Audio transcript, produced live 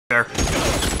there.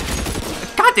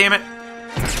 God damn it.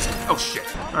 Oh shit.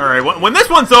 Alright, when this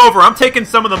one's over, I'm taking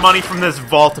some of the money from this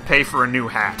vault to pay for a new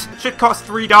hat. Shit costs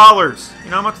 $3. You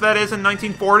know how much that is in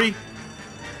 1940?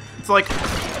 It's like a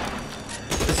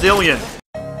zillion.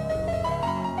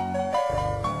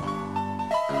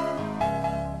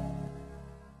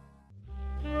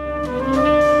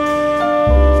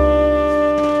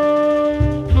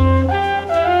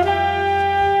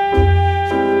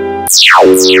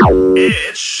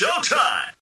 It's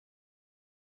showtime!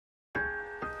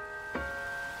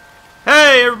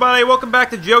 Hey everybody, welcome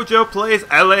back to JoJo Plays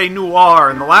LA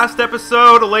Noire. In the last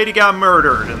episode, a lady got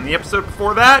murdered. In the episode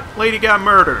before that, a lady got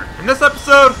murdered. In this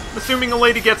episode, I'm assuming a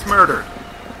lady gets murdered.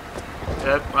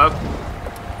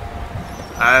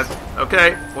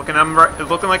 Okay, it's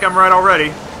looking like I'm right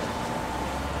already.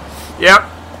 Yep,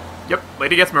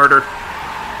 lady gets murdered.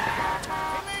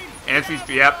 And she's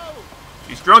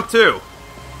drunk too.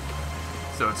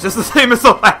 So it's just the same as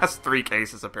the last 3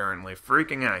 cases, apparently.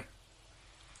 Freaking A.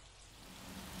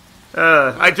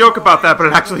 I joke about that, but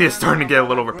it actually is starting to get a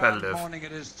little repetitive.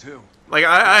 Like,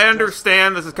 I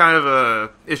understand this is kind of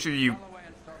a issue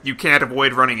you can't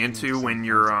avoid running into when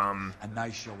you're,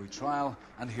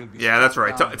 yeah, that's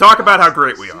right. Talk about how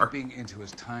great we are.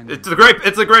 It's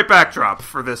a great backdrop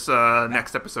for this,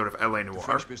 next episode of LA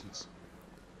Noire.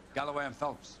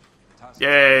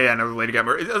 Yeah, no lady got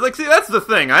murdered. Like, see, that's the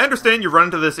thing. I understand you run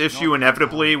into this issue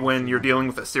inevitably when you're dealing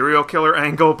with a serial killer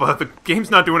angle, but the game's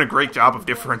not doing a great job of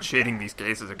differentiating these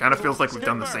cases. It kind of feels like we've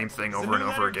done the same thing over and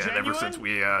over again ever since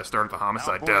we started the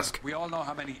homicide desk. We all know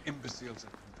how many imbeciles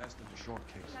have confessed in the short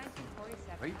case.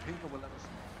 Great people will let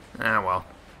us. Well.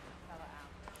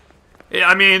 Yeah,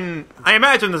 I mean, I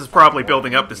imagine this is probably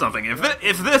building up to something. If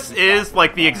this is,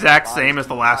 like, the exact same as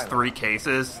the last 3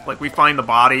 cases, like, we find the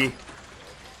body,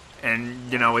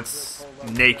 and, you know, it's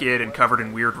naked and covered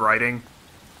in weird writing,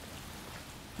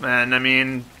 and, I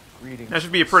mean, that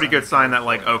should be a pretty good sign that,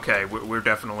 like, okay, there's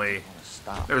definitely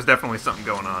something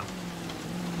going on.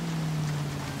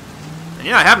 And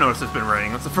yeah, I have noticed it's been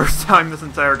raining. That's the first time this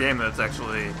entire game that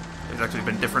there's actually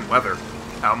been different weather.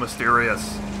 How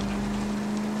mysterious.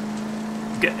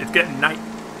 It's getting night.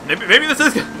 Maybe this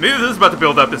is about to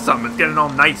build up to something. It's getting all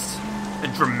nice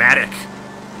and dramatic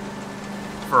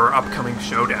for our upcoming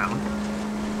showdown.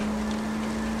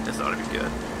 This ought to be good.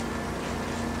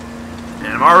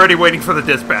 And I'm already waiting for the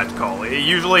dispatch call. It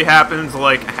usually happens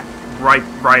like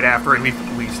right after I leave the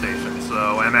police station. So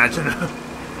I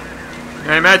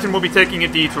imagine we'll be taking a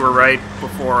detour right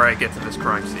before I get to this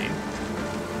crime scene.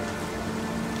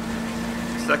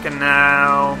 Second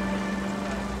now.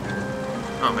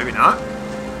 Oh, maybe not?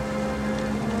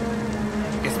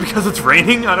 I guess because it's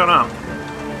raining? I don't know.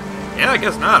 Yeah, I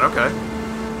guess not. Okay.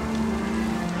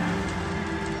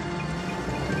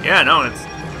 Yeah, no, it's...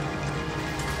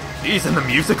 Jeez, and the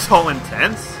music's all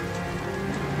intense?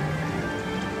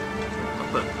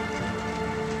 What the...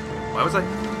 Why was I...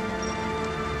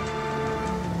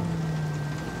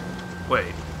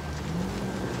 Wait.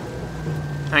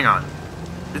 Hang on.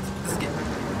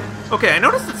 Okay, I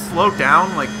noticed it slowed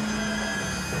down, like...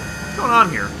 What's going on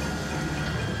here?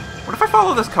 What if I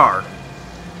follow this car?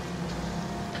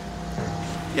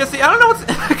 Yeah, see, I don't know what's...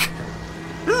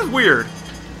 This is weird.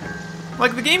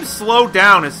 Like, the game slowed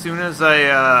down as soon as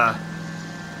as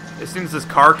this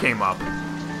car came up.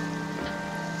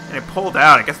 And it pulled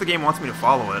out. I guess the game wants me to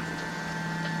follow it.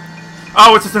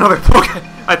 Oh, it's just another... Okay.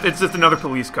 It's just another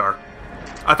police car.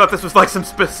 I thought this was like some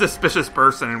suspicious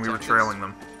person and we were trailing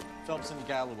them. Phelps and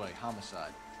Galloway,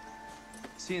 homicide.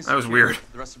 That was weird.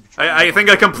 I think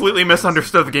I completely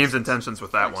misunderstood the game's intentions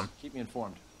with that one. Keep me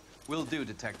informed. Will do,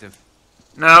 detective.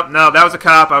 No, that was a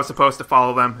cop. I was supposed to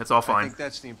follow them. It's all fine. I think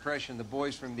that's the impression the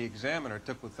boys from the Examiner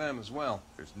took with them as well.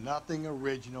 There's nothing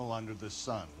original under the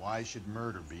sun. Why should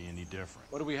murder be any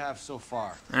different? What do we have so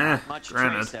far? Much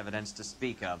granted. trace evidence to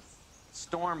speak of.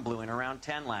 Storm blew in around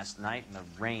 10 last night, and the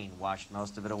rain washed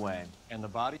most of it away. And the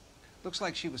body? Looks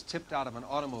like she was tipped out of an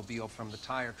automobile from the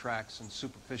tire tracks and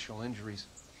superficial injuries.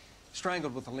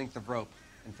 Strangled with a length of rope.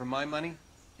 And for my money,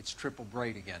 it's triple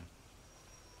braid again.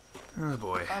 Oh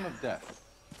boy. Time of death.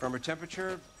 From her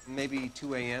temperature, maybe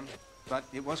 2 a.m., but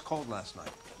it was cold last night.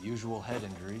 Usual head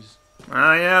injuries.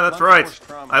 Yeah, that's right.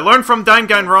 I learned from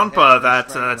Danganronpa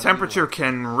that temperature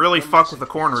can really fuck with the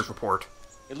coroner's report.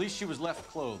 At least she was left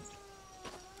clothed.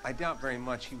 I doubt very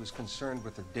much he was concerned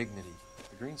with her dignity.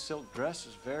 The green silk dress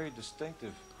is very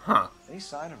distinctive. Huh. Any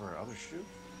sign of her other shoe?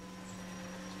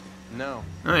 No.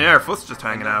 Oh yeah, her foot's just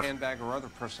hanging No out. handbag or other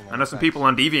personal I know some effects. people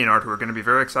on DeviantArt who are going to be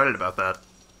very excited about that.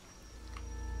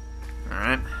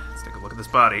 Alright, let's take a look at this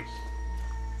body.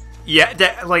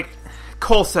 Yeah, like,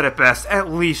 Cole said it best. At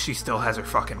least she still has her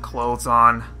fucking clothes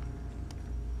on.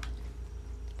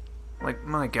 Like,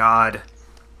 my god.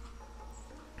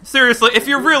 Seriously, if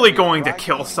you're really going to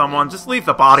kill someone, just leave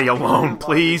the body alone,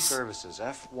 please. Services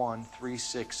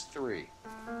F1363.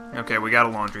 Okay, we got a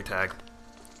laundry tag.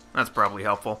 That's probably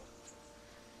helpful.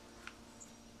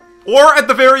 Or, at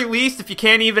the very least, if you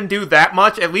can't even do that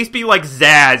much, at least be like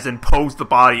Zaz and pose the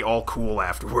body all cool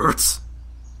afterwards.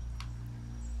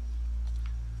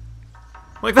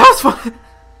 Like, that was fun.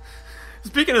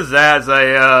 Speaking of Zaz,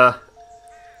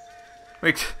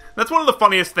 like, that's one of the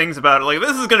funniest things about it. Like,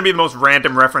 this is gonna be the most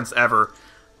random reference ever.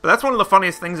 But that's one of the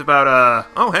funniest things about,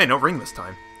 oh, hey, no ring this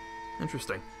time.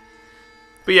 Interesting.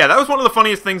 But yeah, that was one of the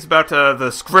funniest things about,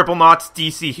 the Scribblenauts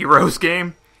DC Heroes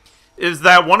game. Is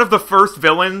that one of the first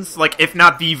villains, like, if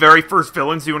not the very first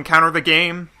villains you encounter in the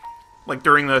game, like,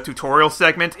 during the tutorial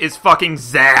segment, is fucking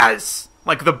Zaz.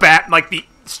 Like, the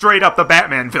straight up the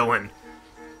Batman villain.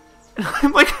 And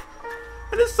I'm like,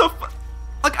 it is so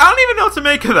like, I don't even know what to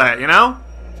make of that, you know?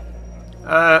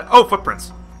 Oh,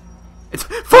 footprints. It's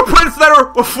footprints that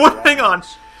are, hang on.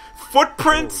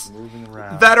 Footprints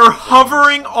that are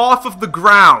hovering off of the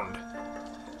ground.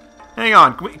 Hang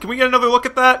on, can we get another look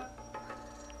at that?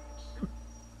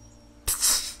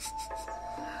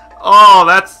 Oh,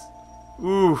 that's...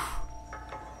 oof.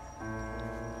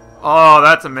 Oh,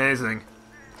 that's amazing.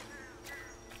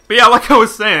 But yeah, like I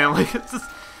was saying, like, it's just,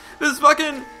 this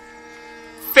fucking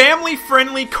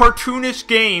family-friendly, cartoonish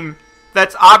game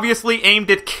that's obviously aimed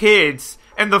at kids,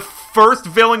 and the first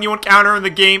villain you encounter in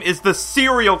the game is the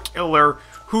serial killer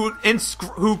who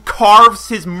carves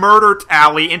his murder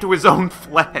tally into his own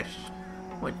flesh.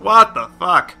 Like, what the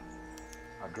fuck?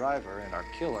 Our driver and our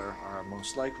killer are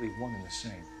most likely one and the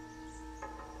same.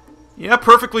 Yeah,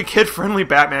 perfectly kid-friendly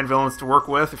Batman villains to work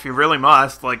with, if you really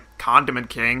must, like Condiment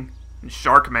King and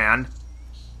Shark Man.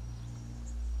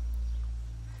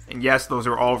 And yes, those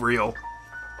are all real.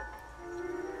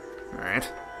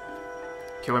 Alright.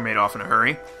 Killer made off in a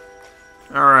hurry.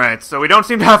 Alright, so we don't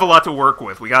seem to have a lot to work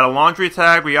with. We got a laundry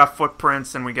tag, we got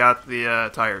footprints, and we got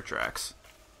the tire tracks.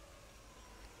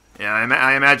 Yeah,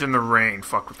 I imagine the rain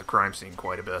fucked with the crime scene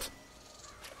quite a bit.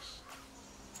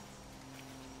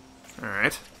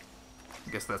 Alright. I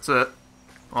guess that's it.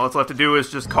 All that's left to do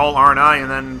is just call R&I and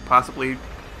then possibly...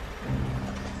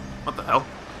 what the hell?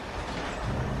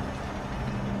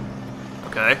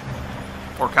 Okay.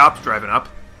 4 cops driving up.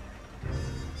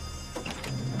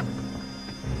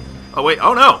 Oh wait,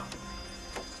 oh no!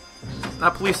 It's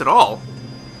not police at all.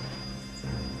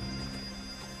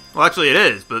 Well, actually it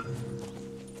is, but...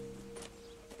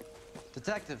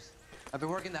 Detectives, I've been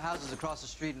working the houses across the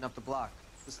street and up the block.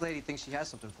 This lady thinks she has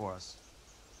something for us.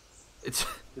 It's...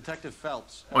 Detective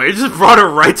Phelps. Well, you just brought her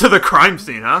right to the crime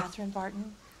scene, huh? Catherine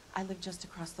Barton. I live just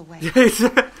across the way.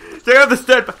 Check out this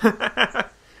dead...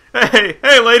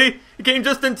 hey, lady! You came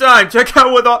just in time. Check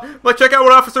out what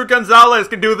Officer Gonzalez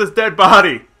can do with this dead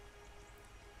body.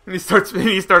 And he starts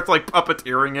like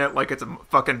puppeteering it like it's a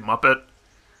fucking Muppet.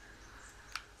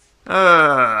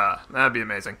 That'd be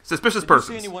amazing. Suspicious persons.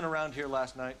 Did you see anyone around here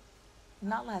last night?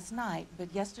 Not last night,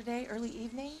 but yesterday, early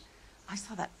evening, I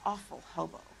saw that awful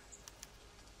hobo.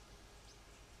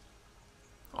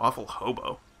 Awful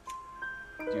hobo?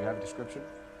 Do you have a description?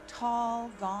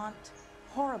 Tall, gaunt,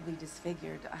 horribly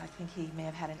disfigured. I think he may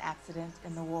have had an accident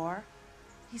in the war.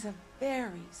 He's a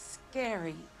very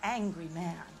scary, angry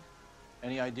man.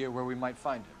 Any idea where we might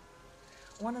find him?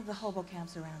 One of the hobo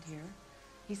camps around here.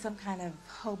 He's some kind of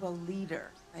hobo leader.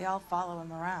 They all follow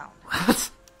him around. What?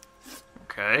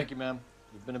 Okay. Thank you, ma'am.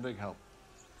 You've been a big help.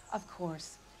 Of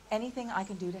course. Anything I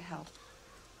can do to help.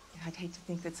 I'd hate to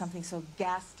think that something so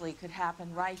ghastly could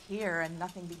happen right here and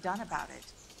nothing be done about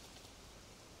it.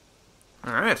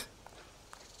 Alright.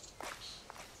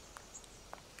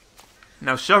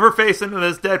 Now shove her face into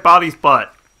this dead body's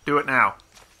butt. Do it now.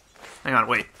 Hang on,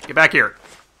 wait. Get back here.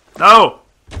 No!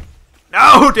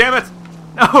 No, damn it!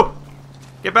 No!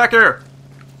 Get back here.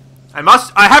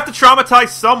 I have to traumatize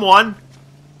someone.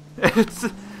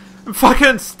 I'm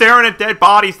fucking staring at dead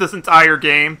bodies this entire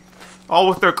game. All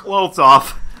with their clothes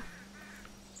off.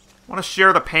 I want to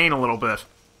share the pain a little bit.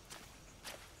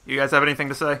 You guys have anything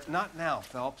to say? Not now,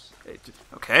 Phelps.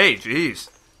 Okay, jeez.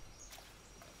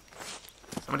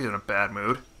 Somebody's in a bad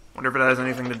mood. Wonder if it has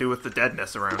anything to do with the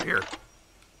deadness around here.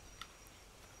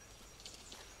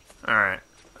 Alright.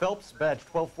 Phelps, badge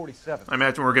 1247. I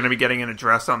imagine we're going to be getting an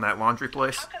address on that laundry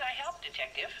place. How can I help,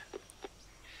 Detective?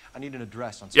 I need an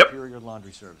address on Yep. Superior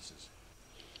Laundry Services.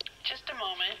 Just a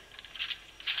moment.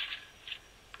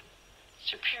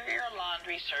 Superior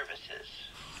Laundry Services,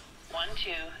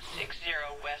 1260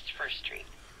 West 1st Street.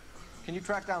 Can you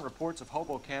track down reports of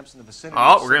hobo camps in the vicinity?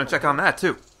 Oh, we're gonna check on that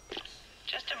too.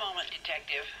 Just a moment,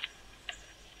 Detective.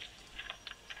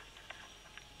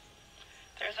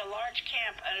 There's a large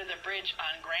camp under the bridge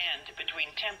on Grand between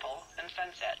Temple and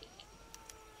Sunset.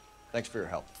 Thanks for your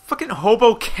help. Fucking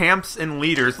hobo camps and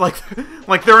leaders, like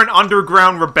they're an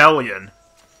underground rebellion.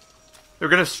 They're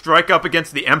gonna strike up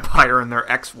against the Empire in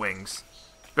their X-wings.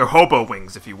 Their hobo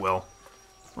wings, if you will.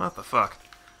 What the fuck?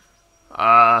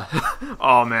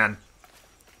 Oh man.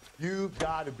 You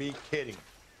gotta be kidding.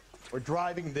 We're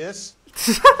driving this?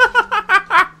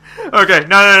 Okay,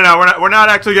 no, we're not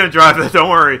actually gonna drive that, don't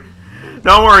worry.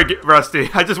 Don't worry, Rusty.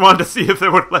 I just wanted to see if they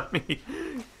would let me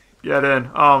get in.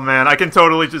 Oh man, I can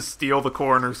totally just steal the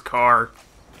coroner's car.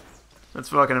 That's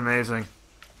fucking amazing.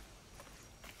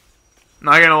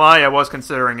 Not gonna lie, I was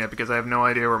considering it because I have no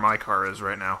idea where my car is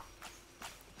right now.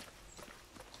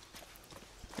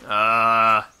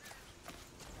 God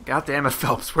damn it,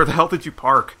 Phelps. Where the hell did you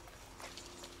park?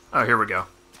 Oh, here we go.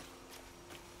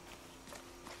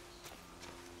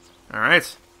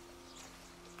 Alright.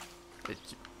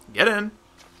 Get in.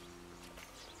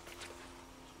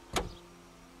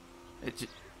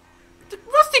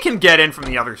 Rusty can get in from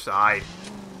the other side.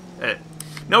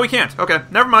 No, he can't. Okay,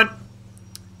 never mind.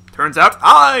 Turns out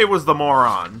I was the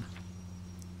moron.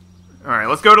 Alright,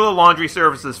 let's go to the laundry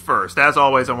services first. As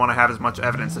always, I want to have as much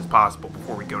evidence as possible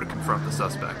before we go to confront the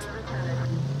suspect.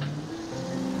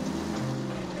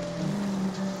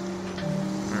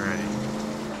 Alright.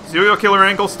 Serial killer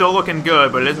angle still looking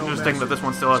good, but it is interesting that this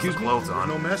one still has his clothes on.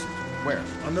 No message. Where?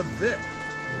 On the Vic.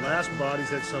 The last bodies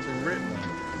had something written on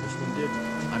it. This one didn't.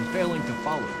 I'm failing to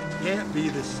follow. Can't be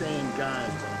the same guy,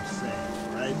 is what I'm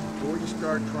saying, right? Before you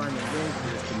start trying to link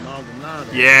this to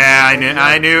Maldonado. Yeah, I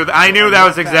knew that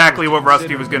was exactly what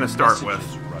Rusty was going to start with.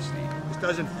 Rusty. This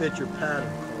doesn't fit your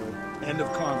pattern, Cole. End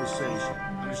of conversation.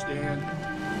 Understand?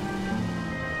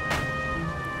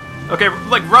 Okay,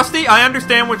 like, Rusty, I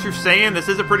understand what you're saying. This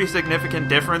is a pretty significant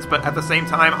difference, but at the same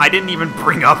time, I didn't even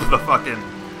bring up the fucking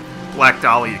Black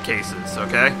Dahlia cases,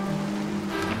 okay?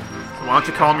 So why don't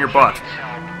you calm your butt?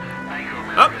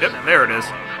 Oh, yep, there it is.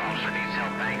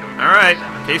 Alright,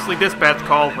 Casely Dispatch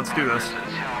call. Let's do this.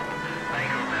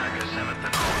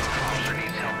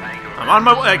 I'm on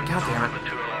my way. God damn it.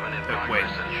 Wait.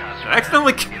 I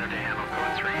accidentally...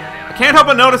 I can't help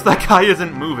but notice that guy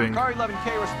isn't moving. Car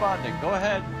 11K responding. Go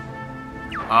ahead.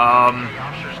 You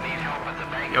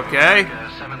okay?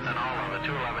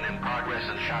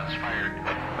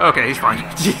 Okay, he's fine.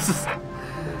 Jesus.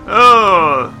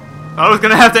 Oh, I was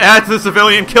gonna have to add to the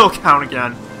civilian kill count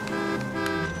again.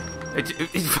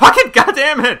 Fucking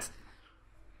goddamn it!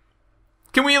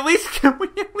 Can we at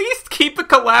least keep the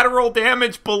collateral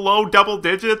damage below double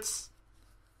digits?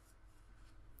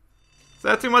 Is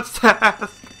that too much to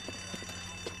ask?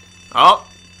 Oh,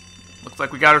 looks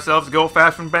like we got ourselves a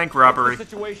good-fashioned bank robbery.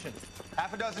 What's the situation?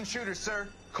 Half a dozen shooters, sir.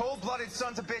 Cold-blooded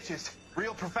sons of bitches.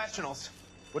 Real professionals.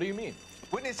 What do you mean?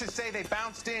 Witnesses say they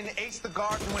bounced in, aced the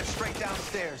guards, and went straight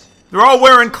downstairs. They're all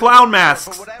wearing clown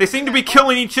masks. They seem to be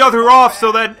killing each other off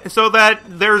so that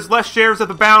there's less shares of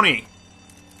the bounty.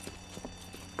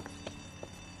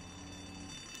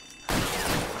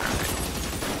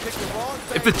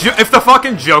 If the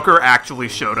fucking Joker actually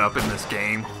showed up in this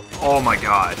game, oh my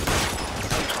god.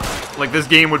 Like, this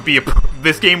game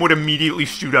would immediately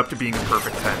shoot up to being a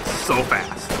perfect 10 so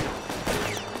fast.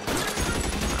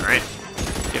 Alright.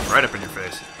 Getting right up in your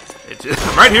face.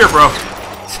 I'm right here, bro.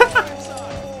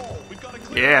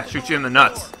 Yeah, shoot you in the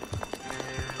nuts.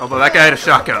 Although that guy had a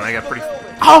shotgun, I got pretty...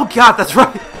 Oh god, that's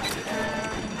right!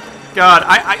 God,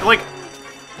 I like...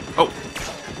 Oh.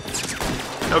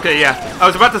 Okay, yeah. I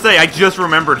was about to say, I just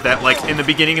remembered that, like, in the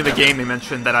beginning of the game, they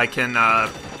mentioned that I can,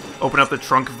 open up the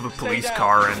trunk of the police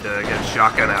car and, get a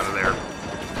shotgun out of there.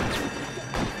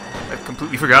 I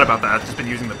completely forgot about that. I've just been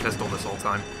using the pistol this whole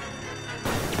time.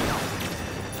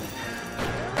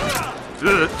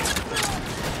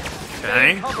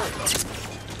 Okay.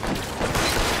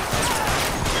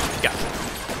 Gotcha.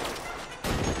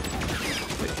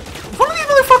 One of these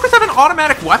motherfuckers have an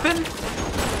automatic weapon?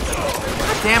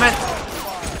 God damn it.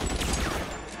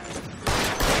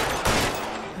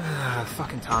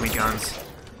 Fucking Tommy guns.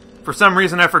 For some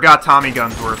reason, I forgot Tommy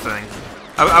guns were a thing.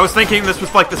 I was thinking this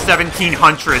was like the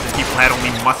 1700s and people had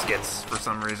only muskets for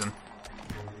some reason.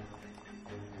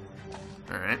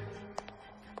 Alright.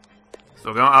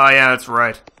 Still going? Oh, yeah, that's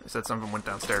right. I said something went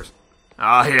downstairs.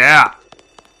 Oh, yeah.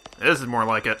 This is more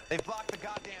like it. They blocked the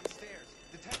goddamn stairs.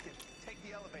 Detective, take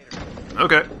the elevator.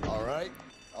 Okay. All right.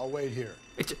 I'll wait here.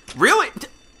 Really?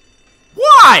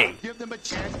 Why? Give them a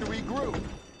chance to regroup.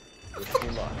 Wish me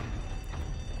luck.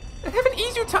 I have an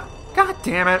easier time. God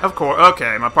damn it, of course.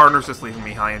 Okay, my partner's just leaving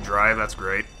me high and dry. That's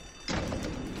great.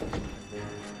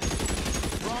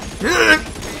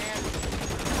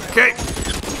 Okay.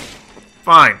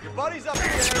 Fine.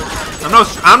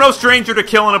 I'm no stranger to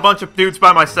killing a bunch of dudes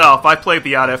by myself. I played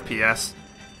the odd FPS.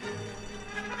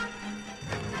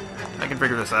 I can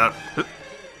figure this out.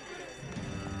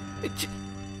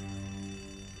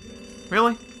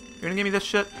 Really? You're gonna give me this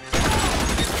shit?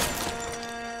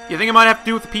 You think it might have to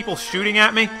do with the people shooting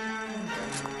at me?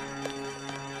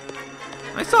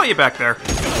 I saw you back there.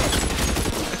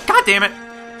 God damn it!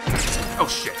 Oh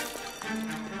shit.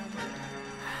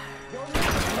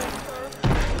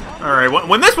 Alright,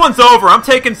 when this one's over, I'm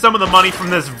taking some of the money from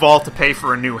this vault to pay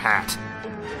for a new hat.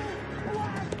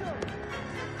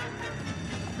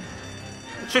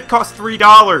 That shit costs $3.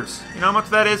 You know how much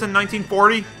that is in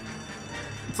 1940?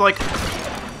 It's like a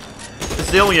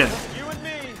zillion. You and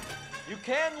me, you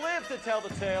can live to tell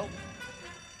the tale.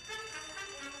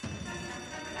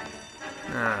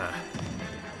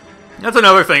 That's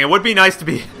another thing. It would be nice to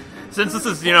be, since this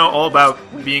is, you know, all about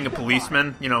being a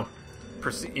policeman, you know,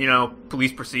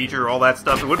 police procedure, all that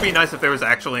stuff. It would be nice if there was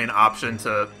actually an option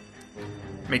to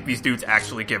make these dudes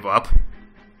actually give up.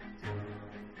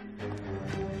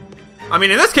 I mean,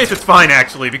 in this case, it's fine,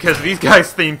 actually, because these guys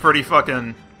seem pretty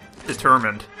fucking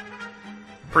determined.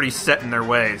 Pretty set in their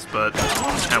ways, but...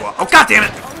 oh, well. Oh, god damn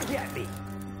it!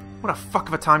 What a fuck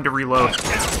of a time to reload.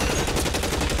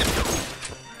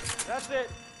 That's it.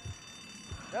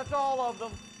 That's all of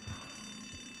them.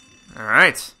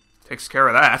 Alright. Takes care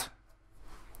of that.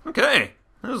 Okay.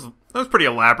 That was pretty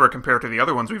elaborate compared to the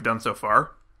other ones we've done so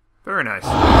far. Very nice.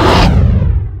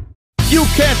 You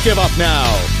can't give up now.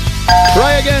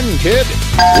 Try again, kid.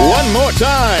 One more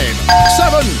time.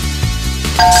 7,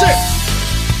 6,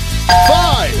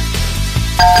 5,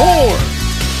 4,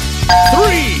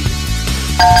 3,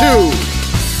 2,